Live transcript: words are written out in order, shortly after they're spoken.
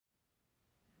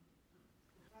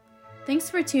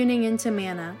Thanks for tuning in to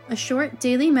Manna, a short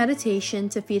daily meditation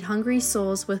to feed hungry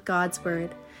souls with God's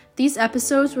Word. These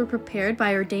episodes were prepared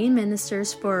by ordained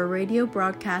ministers for a radio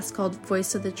broadcast called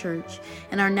Voice of the Church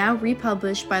and are now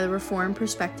republished by the Reformed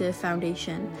Perspective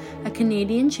Foundation, a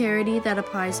Canadian charity that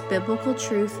applies biblical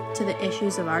truth to the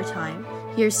issues of our time.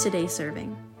 Here's today's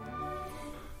serving.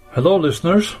 Hello,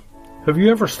 listeners. Have you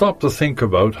ever stopped to think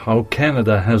about how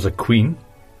Canada has a queen?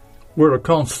 We're a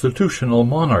constitutional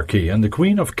monarchy, and the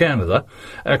Queen of Canada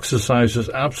exercises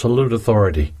absolute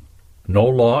authority. No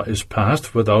law is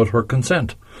passed without her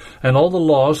consent, and all the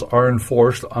laws are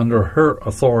enforced under her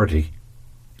authority.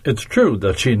 It's true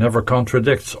that she never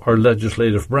contradicts our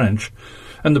legislative branch,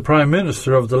 and the Prime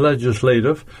Minister of the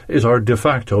Legislative is our de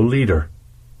facto leader.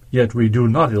 Yet we do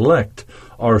not elect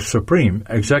our supreme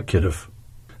executive.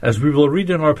 As we will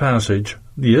read in our passage,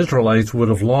 the Israelites would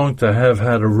have longed to have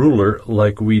had a ruler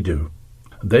like we do.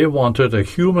 They wanted a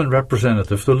human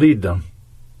representative to lead them.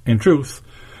 In truth,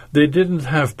 they didn't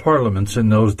have parliaments in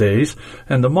those days,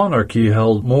 and the monarchy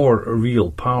held more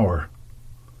real power.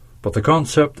 But the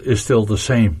concept is still the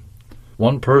same.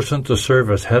 One person to serve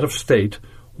as head of state,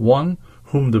 one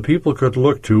whom the people could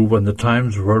look to when the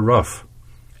times were rough.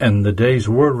 And the days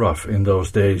were rough in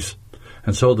those days.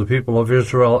 And so the people of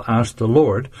Israel asked the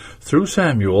Lord, through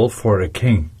Samuel, for a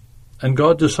king. And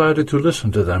God decided to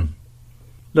listen to them.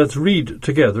 Let's read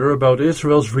together about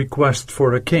Israel's request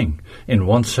for a king in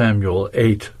 1 Samuel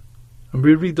 8. And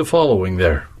we read the following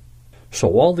there. So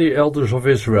all the elders of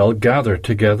Israel gathered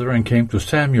together and came to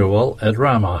Samuel at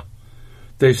Ramah.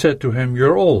 They said to him,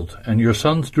 "You're old, and your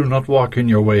sons do not walk in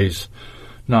your ways.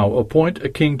 Now appoint a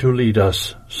king to lead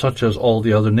us, such as all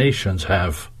the other nations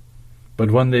have." But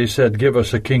when they said, "Give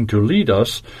us a king to lead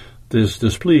us," this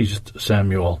displeased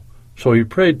Samuel. So he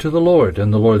prayed to the Lord,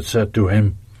 and the Lord said to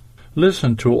him,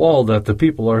 "Listen to all that the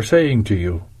people are saying to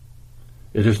you.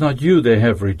 It is not you they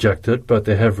have rejected, but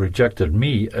they have rejected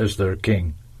me as their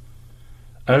king.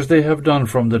 As they have done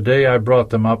from the day I brought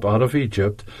them up out of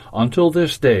Egypt until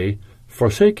this day,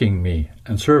 forsaking me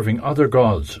and serving other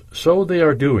gods, so they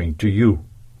are doing to you.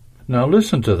 Now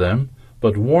listen to them,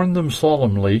 but warn them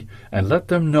solemnly, and let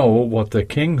them know what the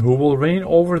king who will reign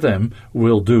over them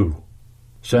will do."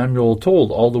 Samuel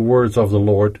told all the words of the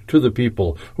Lord to the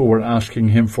people who were asking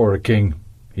him for a king.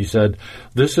 He said,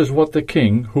 "This is what the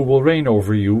king who will reign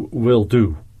over you will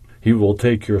do. He will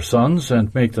take your sons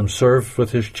and make them serve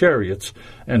with his chariots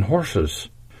and horses,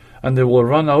 and they will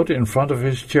run out in front of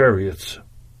his chariots.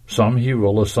 Some he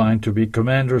will assign to be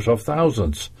commanders of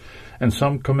thousands, and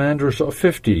some commanders of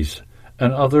 50s,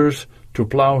 and others to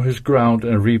plow his ground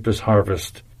and reap his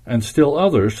harvest, and still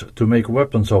others to make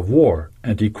weapons of war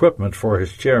and equipment for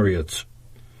his chariots.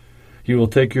 He will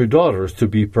take your daughters to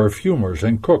be perfumers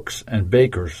and cooks and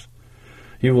bakers.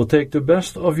 He will take the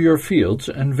best of your fields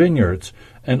and vineyards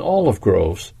and olive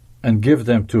groves and give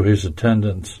them to his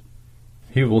attendants.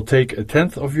 He will take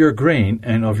 1/10 of your grain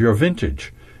and of your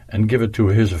vintage and give it to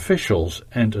his officials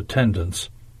and attendants.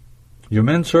 Your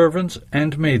menservants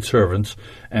and maidservants,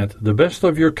 and the best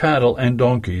of your cattle and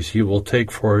donkeys he will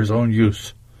take for his own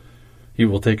use. He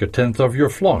will take 1/10 of your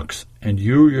flocks, and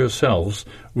you yourselves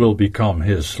will become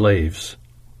his slaves.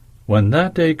 When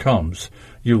that day comes,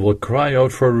 you will cry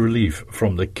out for relief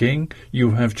from the king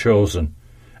you have chosen,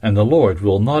 and the Lord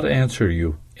will not answer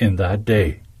you in that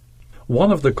day."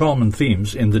 One of the common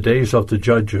themes in the days of the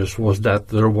judges was that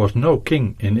there was no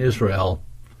king in Israel.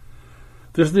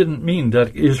 This didn't mean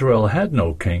that Israel had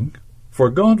no king, for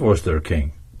God was their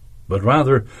king, but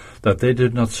rather that they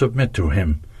did not submit to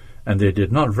him, and they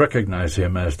did not recognize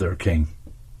him as their king.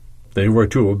 They were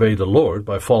to obey the Lord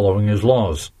by following his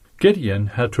laws. Gideon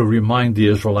had to remind the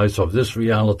Israelites of this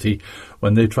reality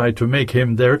when they tried to make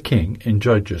him their king in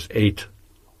Judges 8.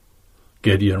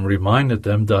 Gideon reminded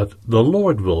them that the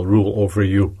Lord will rule over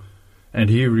you, and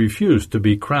he refused to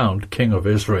be crowned king of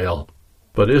Israel.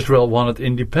 But Israel wanted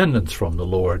independence from the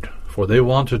Lord, for they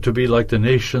wanted to be like the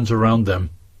nations around them.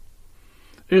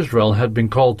 Israel had been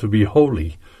called to be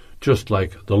holy, just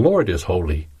like the Lord is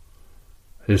holy.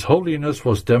 His holiness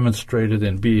was demonstrated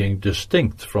in being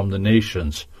distinct from the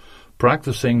nations,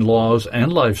 practicing laws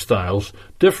and lifestyles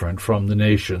different from the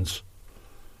nations.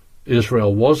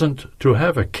 Israel wasn't to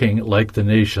have a king like the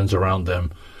nations around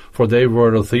them, for they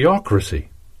were a theocracy.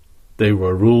 They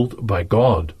were ruled by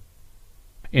God.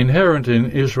 Inherent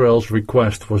in Israel's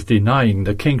request was denying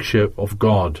the kingship of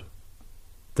God.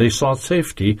 They sought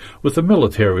safety with a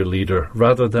military leader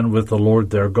rather than with the Lord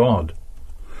their God.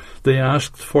 They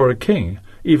asked for a king,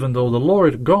 even though the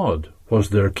Lord God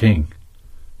was their king.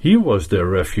 He was their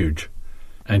refuge,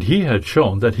 and he had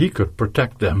shown that he could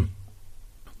protect them.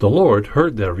 The Lord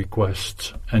heard their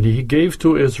requests, and he gave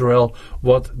to Israel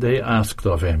what they asked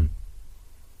of him.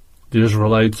 The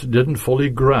Israelites didn't fully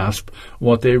grasp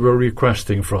what they were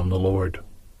requesting from the Lord.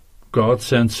 God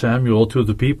sent Samuel to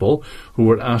the people who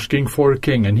were asking for a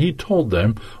king, and he told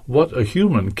them what a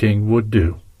human king would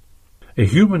do. A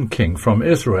human king from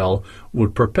Israel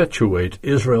would perpetuate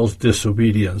Israel's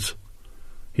disobedience.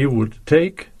 He would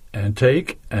take and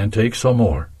take and take some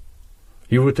more.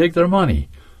 He would take their money.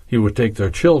 He would take their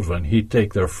children. He'd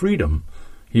take their freedom.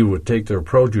 He would take their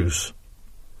produce.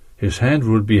 His hand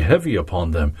would be heavy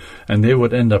upon them, and they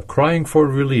would end up crying for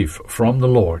relief from the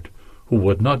Lord, who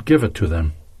would not give it to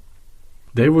them.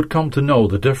 They would come to know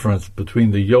the difference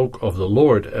between the yoke of the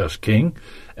Lord as king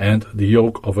and the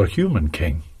yoke of a human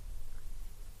king.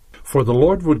 For the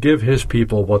Lord would give his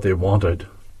people what they wanted,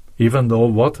 even though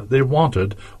what they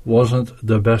wanted wasn't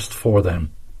the best for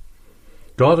them.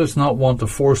 God is not one to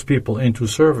force people into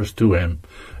service to him,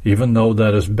 even though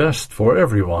that is best for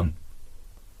everyone.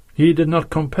 He did not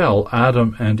compel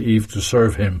Adam and Eve to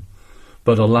serve him,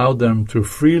 but allowed them to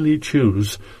freely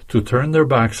choose to turn their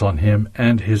backs on him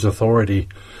and his authority,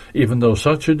 even though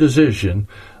such a decision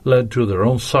led to their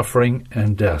own suffering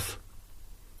and death.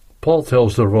 Paul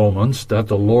tells the Romans that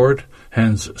the Lord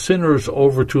hands sinners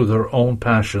over to their own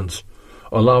passions,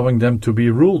 allowing them to be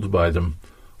ruled by them,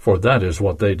 for that is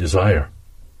what they desire.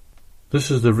 This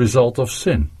is the result of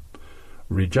sin.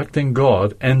 Rejecting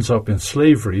God ends up in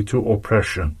slavery to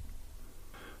oppression.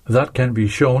 That can be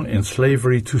shown in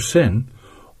slavery to sin,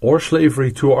 or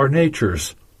slavery to our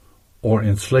natures, or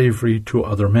in slavery to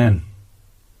other men.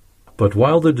 But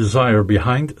while the desire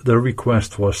behind their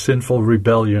request was sinful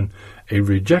rebellion, a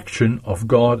rejection of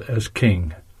God as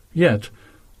king, yet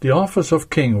the office of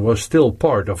king was still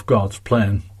part of God's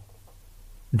plan.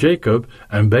 Jacob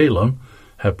and Balaam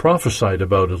had prophesied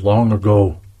about it long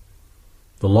ago.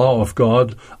 The law of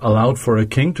God allowed for a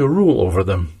king to rule over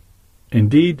them.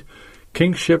 Indeed,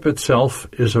 kingship itself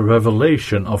is a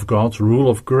revelation of God's rule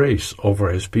of grace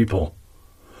over his people.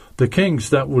 The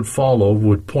kings that would follow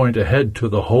would point ahead to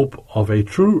the hope of a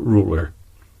true ruler,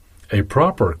 a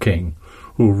proper king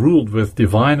who ruled with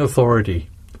divine authority,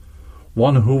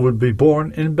 one who would be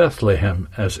born in Bethlehem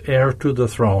as heir to the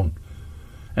throne,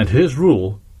 and his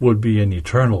rule would be an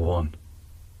eternal one.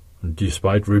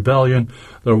 Despite rebellion,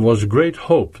 there was great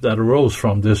hope that arose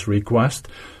from this request,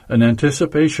 an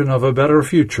anticipation of a better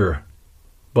future.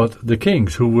 But the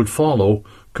kings who would follow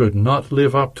could not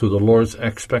live up to the Lord's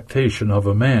expectation of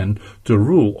a man to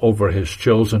rule over his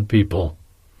chosen people.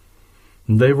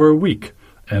 They were weak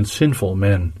and sinful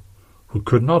men, who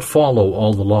could not follow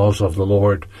all the laws of the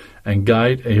Lord and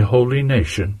guide a holy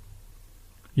nation.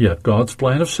 Yet God's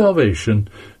plan of salvation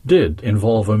did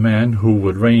involve a man who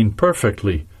would reign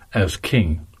perfectly as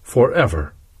king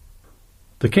forever.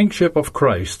 The kingship of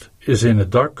Christ is in a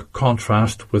dark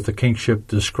contrast with the kingship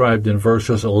described in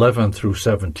verses 11 through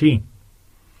 17.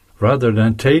 Rather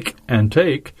than take and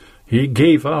take, he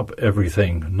gave up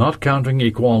everything, not counting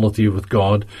equality with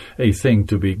God a thing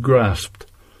to be grasped,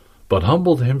 but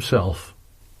humbled himself.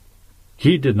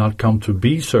 He did not come to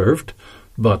be served,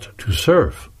 but to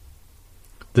serve.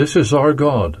 This is our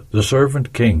God, the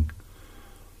servant king.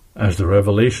 As the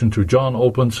revelation to John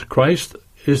opens, Christ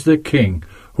is the King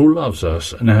who loves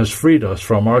us and has freed us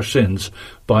from our sins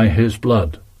by his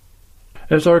blood.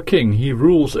 As our King, he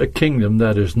rules a kingdom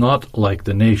that is not like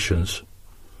the nations.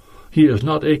 He is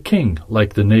not a king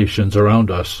like the nations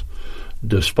around us,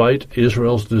 despite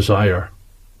Israel's desire.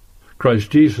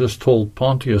 Christ Jesus told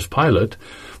Pontius Pilate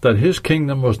that his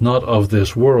kingdom was not of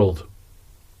this world.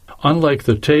 Unlike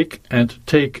the take and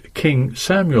take King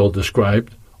Samuel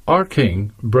described, our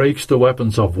king breaks the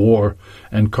weapons of war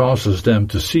and causes them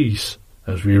to cease,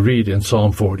 as we read in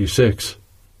Psalm 46.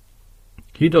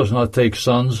 He does not take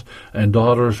sons and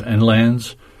daughters and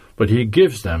lands, but he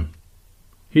gives them.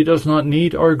 He does not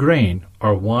need our grain,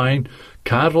 our wine,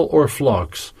 cattle, or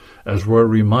flocks, as we're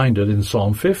reminded in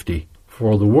Psalm 50,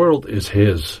 for the world is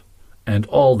his, and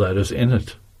all that is in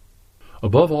it.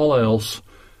 Above all else,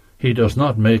 he does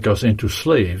not make us into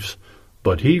slaves,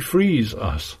 but he frees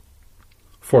us.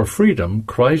 For freedom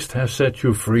Christ has set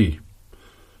you free.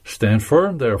 Stand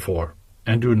firm, therefore,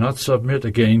 and do not submit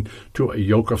again to a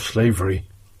yoke of slavery.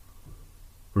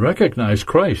 Recognize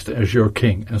Christ as your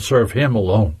King and serve him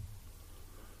alone.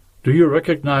 Do you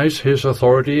recognize his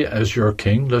authority as your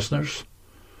King, listeners?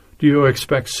 Do you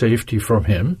expect safety from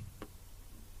him?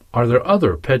 Are there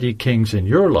other petty kings in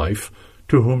your life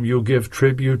to whom you give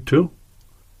tribute to?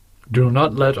 Do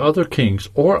not let other kings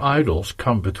or idols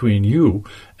come between you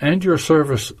and your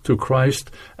service to Christ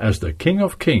as the King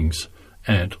of Kings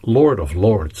and Lord of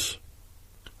Lords.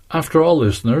 After all,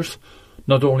 listeners,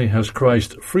 Not only has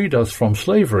Christ freed us from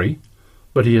slavery,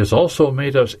 but he has also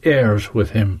made us heirs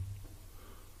with him.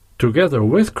 Together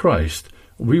with Christ,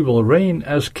 we will reign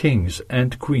as kings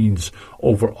and queens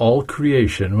over all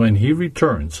creation when he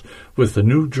returns with the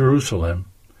New Jerusalem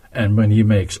and when he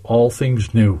makes all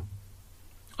things new.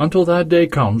 Until that day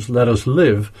comes, let us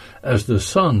live as the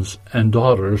sons and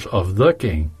daughters of the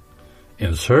King,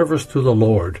 in service to the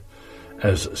Lord,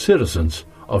 as citizens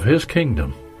of his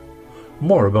kingdom.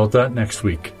 More about that next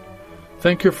week.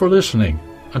 Thank you for listening.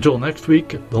 Until next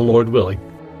week, the Lord willing.